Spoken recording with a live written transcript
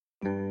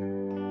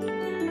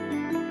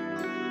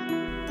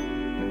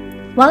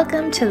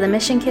Welcome to the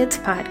Mission Kids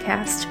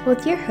Podcast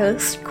with your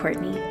host,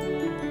 Courtney.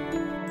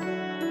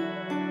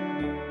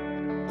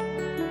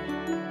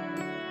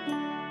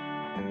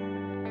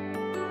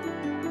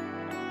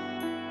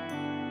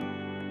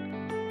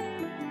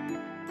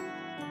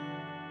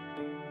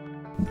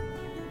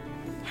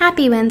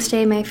 Happy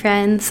Wednesday, my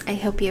friends. I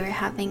hope you are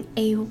having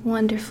a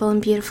wonderful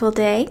and beautiful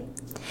day.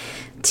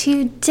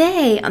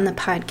 Today on the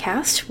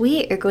podcast,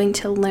 we are going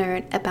to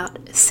learn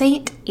about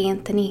Saint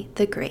Anthony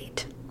the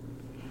Great.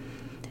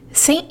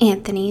 Saint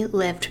Anthony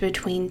lived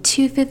between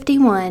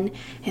 251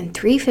 and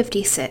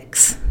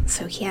 356,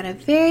 so he had a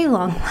very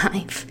long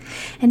life,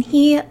 and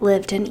he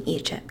lived in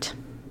Egypt.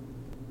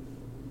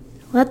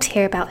 Let's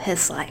hear about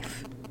his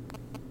life.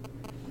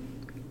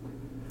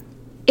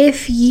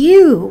 If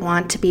you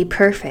want to be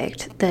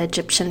perfect, the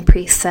Egyptian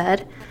priest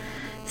said,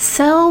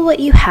 sell what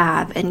you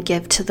have and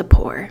give to the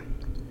poor.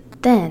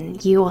 Then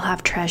you will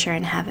have treasure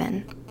in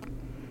heaven.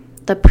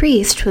 The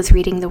priest was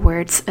reading the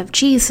words of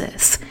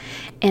Jesus,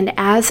 and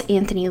as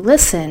Anthony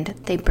listened,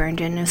 they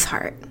burned in his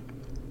heart.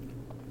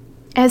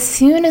 As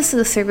soon as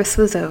the service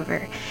was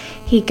over,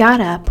 he got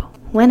up,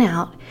 went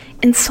out,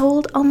 and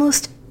sold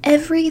almost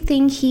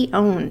everything he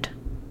owned.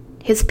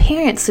 His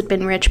parents had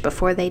been rich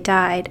before they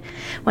died,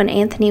 when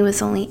Anthony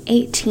was only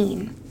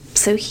 18,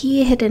 so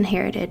he had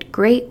inherited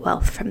great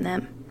wealth from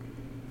them.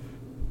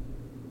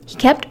 He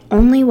kept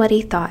only what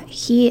he thought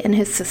he and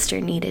his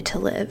sister needed to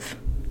live.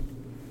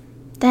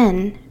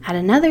 Then, at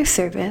another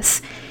service,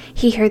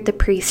 he heard the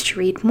priest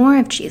read more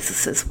of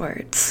Jesus'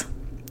 words.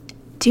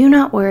 Do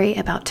not worry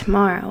about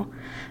tomorrow,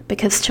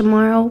 because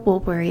tomorrow will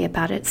worry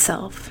about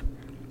itself.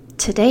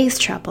 Today's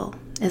trouble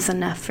is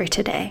enough for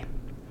today.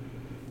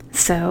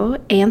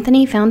 So,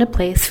 Anthony found a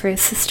place for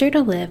his sister to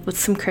live with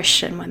some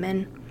Christian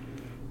women.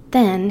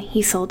 Then,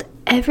 he sold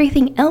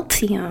everything else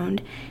he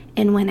owned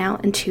and went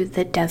out into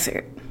the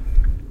desert.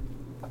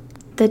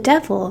 The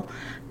devil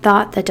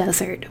thought the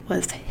desert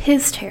was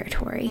his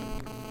territory.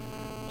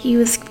 He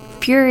was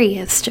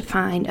furious to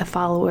find a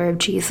follower of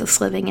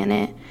Jesus living in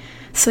it,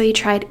 so he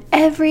tried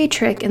every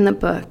trick in the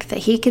book that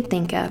he could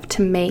think of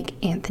to make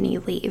Anthony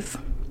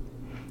leave.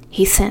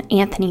 He sent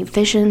Anthony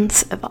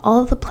visions of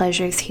all the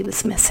pleasures he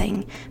was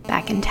missing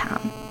back in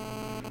town.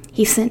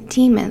 He sent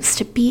demons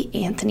to beat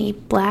Anthony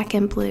black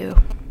and blue.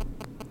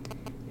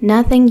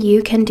 Nothing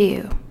you can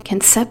do can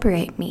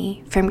separate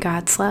me from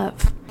God's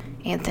love,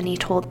 Anthony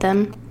told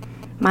them.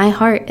 My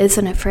heart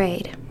isn't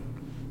afraid.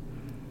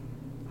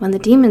 When the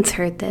demons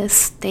heard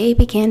this, they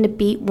began to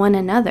beat one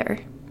another.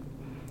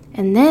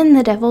 And then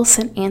the devil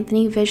sent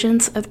Anthony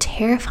visions of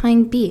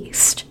terrifying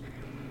beasts.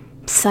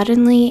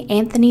 Suddenly,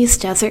 Anthony's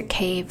desert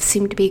cave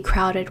seemed to be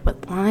crowded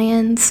with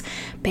lions,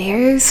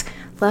 bears,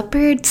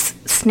 leopards,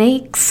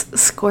 snakes,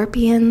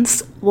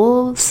 scorpions,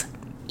 wolves,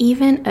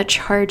 even a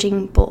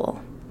charging bull.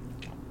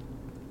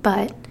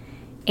 But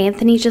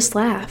Anthony just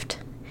laughed.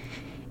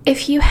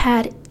 If you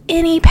had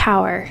any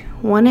power,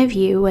 one of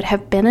you would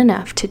have been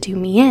enough to do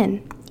me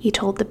in, he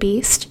told the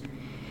beast.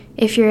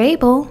 If you're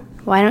able,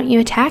 why don't you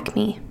attack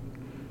me?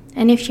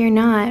 And if you're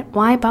not,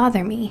 why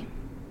bother me?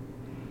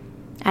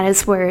 At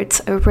his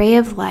words, a ray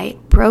of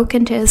light broke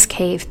into his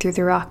cave through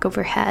the rock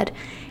overhead,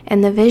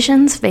 and the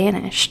visions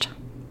vanished.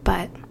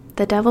 But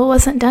the devil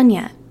wasn't done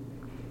yet.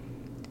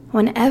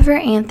 Whenever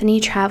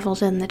Anthony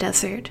traveled in the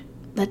desert,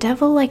 the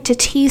devil liked to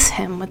tease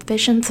him with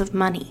visions of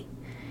money.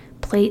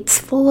 Plates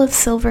full of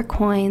silver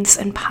coins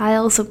and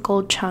piles of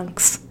gold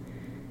chunks.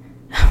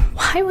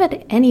 Why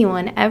would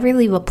anyone ever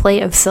leave a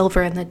plate of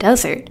silver in the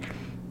desert?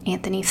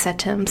 Anthony said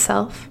to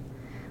himself.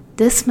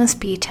 This must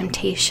be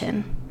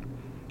temptation.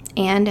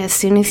 And as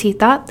soon as he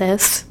thought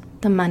this,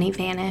 the money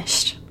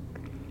vanished.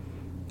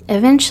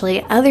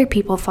 Eventually, other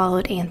people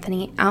followed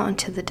Anthony out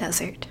into the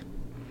desert.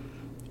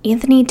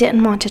 Anthony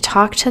didn't want to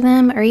talk to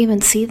them or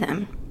even see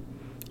them.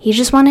 He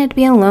just wanted to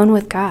be alone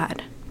with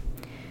God.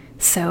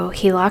 So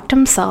he locked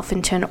himself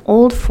into an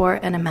old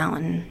fort in a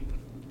mountain.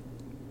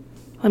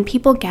 When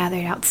people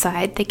gathered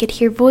outside, they could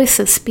hear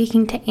voices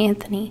speaking to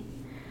Anthony.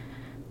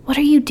 What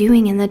are you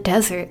doing in the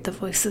desert? The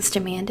voices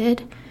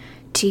demanded.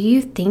 Do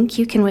you think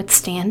you can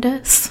withstand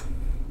us?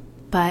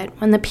 But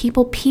when the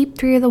people peeped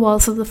through the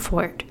walls of the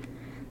fort,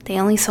 they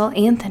only saw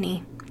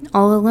Anthony,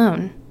 all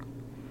alone.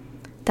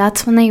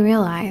 That's when they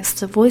realized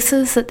the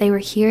voices that they were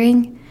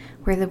hearing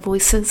were the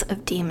voices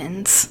of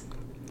demons.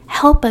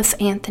 Help us,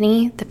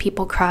 Anthony, the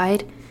people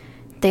cried.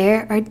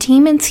 There are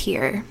demons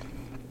here.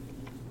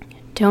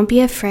 Don't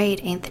be afraid,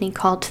 Anthony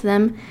called to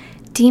them.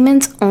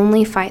 Demons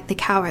only fight the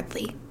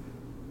cowardly.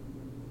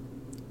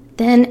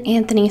 Then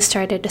Anthony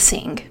started to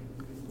sing.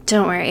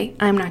 Don't worry,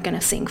 I'm not going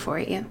to sing for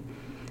you.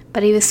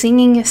 But he was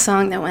singing a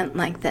song that went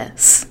like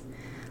this.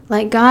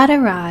 Let God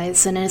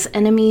arise and his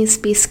enemies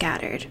be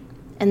scattered.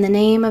 In the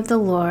name of the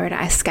Lord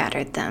I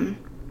scattered them.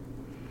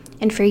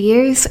 And for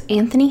years,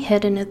 Anthony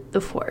hid in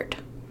the fort.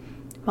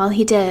 While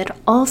he did,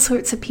 all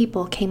sorts of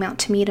people came out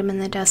to meet him in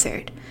the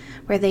desert,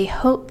 where they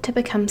hoped to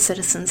become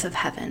citizens of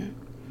heaven.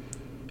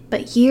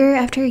 But year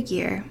after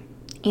year,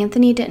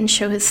 Anthony didn't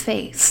show his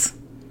face.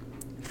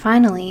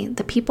 Finally,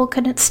 the people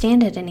couldn't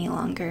stand it any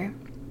longer.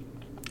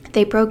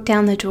 They broke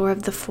down the door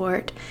of the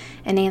fort,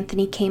 and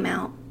Anthony came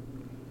out.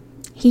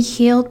 He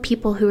healed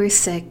people who were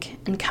sick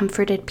and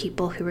comforted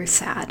people who were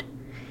sad.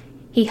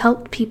 He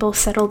helped people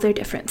settle their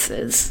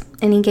differences,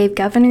 and he gave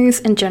governors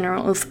and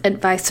generals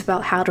advice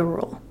about how to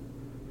rule.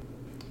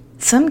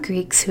 Some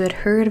Greeks who had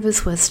heard of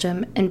his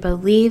wisdom and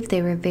believed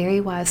they were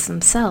very wise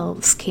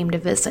themselves came to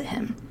visit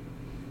him.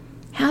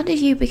 "How did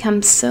you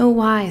become so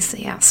wise,"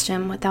 they asked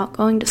him, "without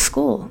going to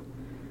school?"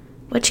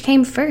 "Which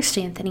came first?"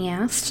 Anthony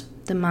asked.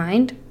 "The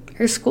mind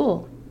or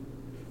school?"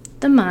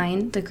 "The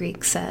mind," the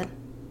Greeks said.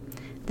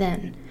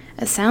 "Then,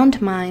 a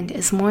sound mind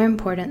is more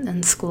important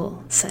than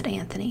school," said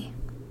Anthony.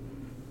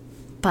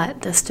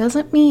 "But this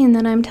doesn't mean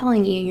that I'm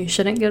telling you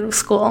shouldn't go to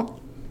school."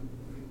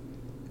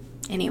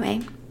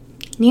 Anyway,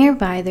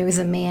 nearby there was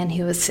a man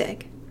who was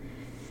sick.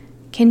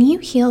 "Can you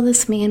heal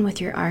this man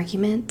with your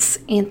arguments?"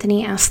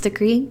 Anthony asked the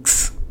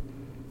Greeks.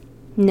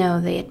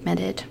 "No," they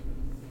admitted.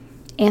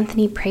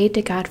 Anthony prayed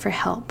to God for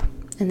help,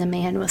 and the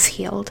man was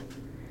healed.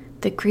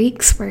 The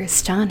Greeks were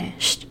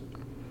astonished.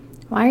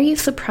 "Why are you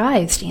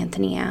surprised?"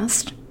 Anthony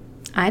asked.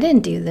 "I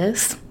didn't do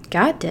this.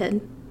 God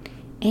did.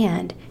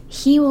 And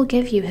He will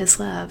give you His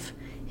love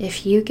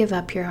if you give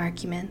up your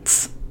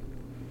arguments."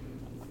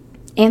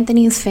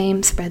 Anthony's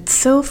fame spread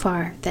so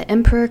far that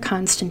Emperor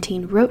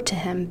Constantine wrote to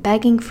him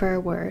begging for a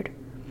word.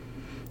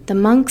 The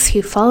monks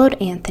who followed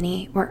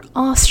Anthony were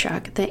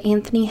awestruck that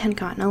Anthony had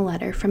gotten a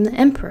letter from the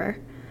emperor,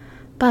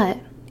 but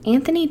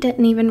Anthony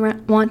didn't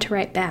even want to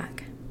write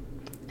back.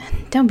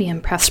 "Don't be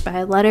impressed by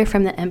a letter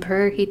from the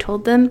emperor," he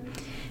told them.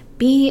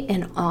 "Be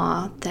in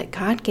awe that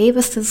God gave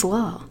us His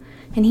law,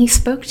 and He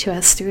spoke to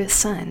us through His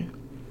Son.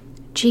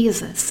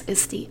 Jesus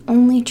is the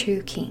only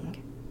true king."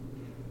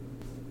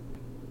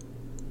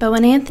 But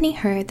when Anthony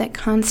heard that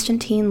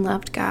Constantine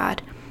loved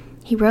God,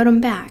 he wrote him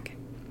back.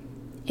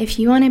 "If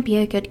you want to be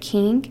a good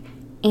king,"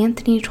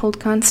 Anthony told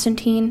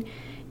Constantine,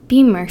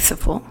 "be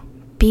merciful,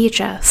 be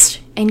just,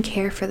 and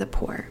care for the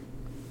poor."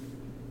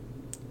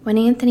 When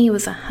Anthony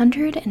was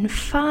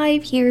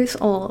 105 years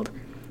old,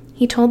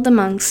 he told the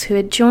monks who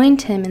had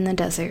joined him in the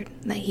desert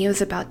that he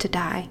was about to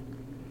die.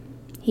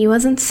 He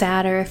wasn't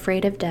sad or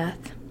afraid of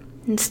death.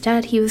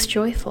 Instead, he was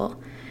joyful,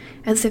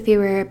 as if he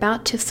were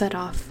about to set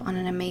off on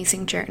an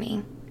amazing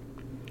journey.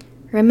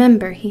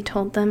 "Remember," he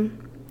told them,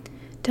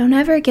 "don't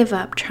ever give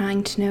up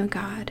trying to know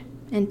God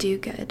and do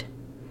good.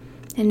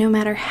 And no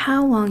matter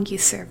how long you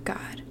serve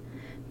God,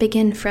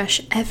 begin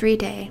fresh every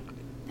day,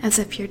 as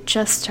if you're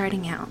just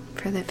starting out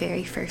for the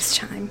very first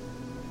time."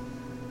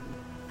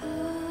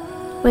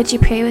 Would you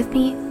pray with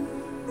me?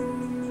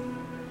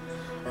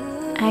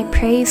 I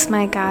praise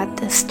my God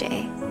this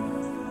day.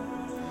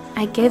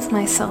 I give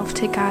myself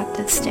to God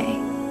this day.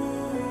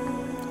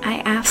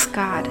 I ask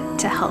God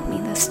to help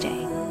me this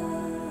day.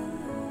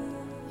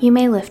 You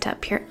may lift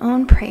up your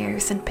own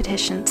prayers and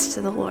petitions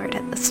to the Lord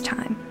at this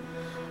time.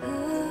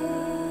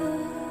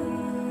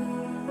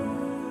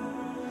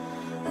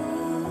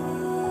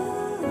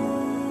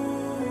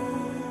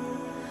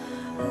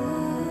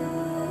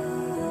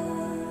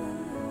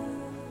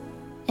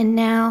 And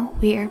now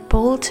we are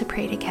bold to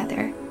pray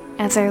together,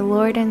 as our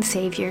Lord and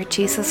Savior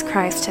Jesus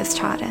Christ has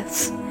taught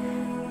us.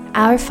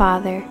 Our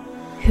Father,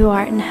 who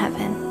art in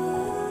heaven,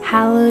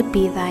 hallowed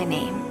be thy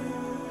name.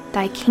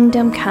 Thy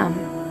kingdom come,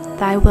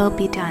 thy will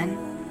be done,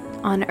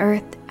 on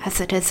earth as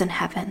it is in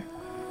heaven.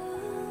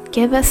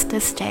 Give us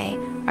this day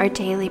our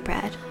daily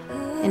bread,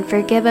 and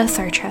forgive us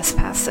our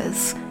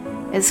trespasses,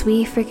 as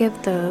we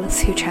forgive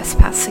those who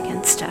trespass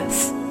against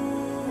us.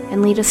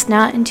 And lead us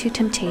not into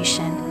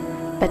temptation,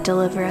 but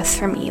deliver us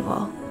from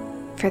evil.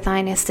 For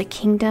thine is the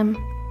kingdom,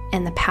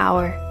 and the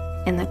power,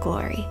 and the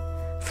glory,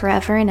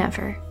 forever and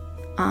ever.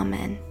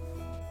 Amen.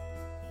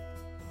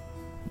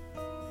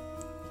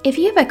 If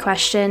you have a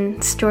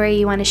question, story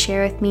you want to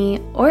share with me,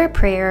 or a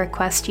prayer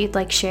request you'd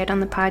like shared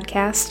on the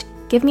podcast,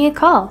 give me a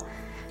call.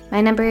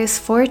 My number is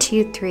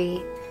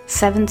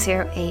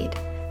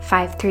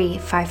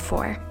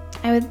 423-708-5354.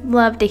 I would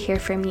love to hear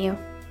from you.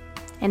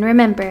 And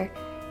remember,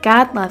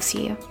 God loves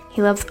you.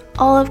 He loves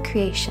all of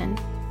creation.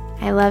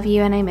 I love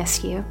you and I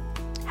miss you.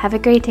 Have a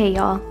great day,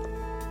 y'all.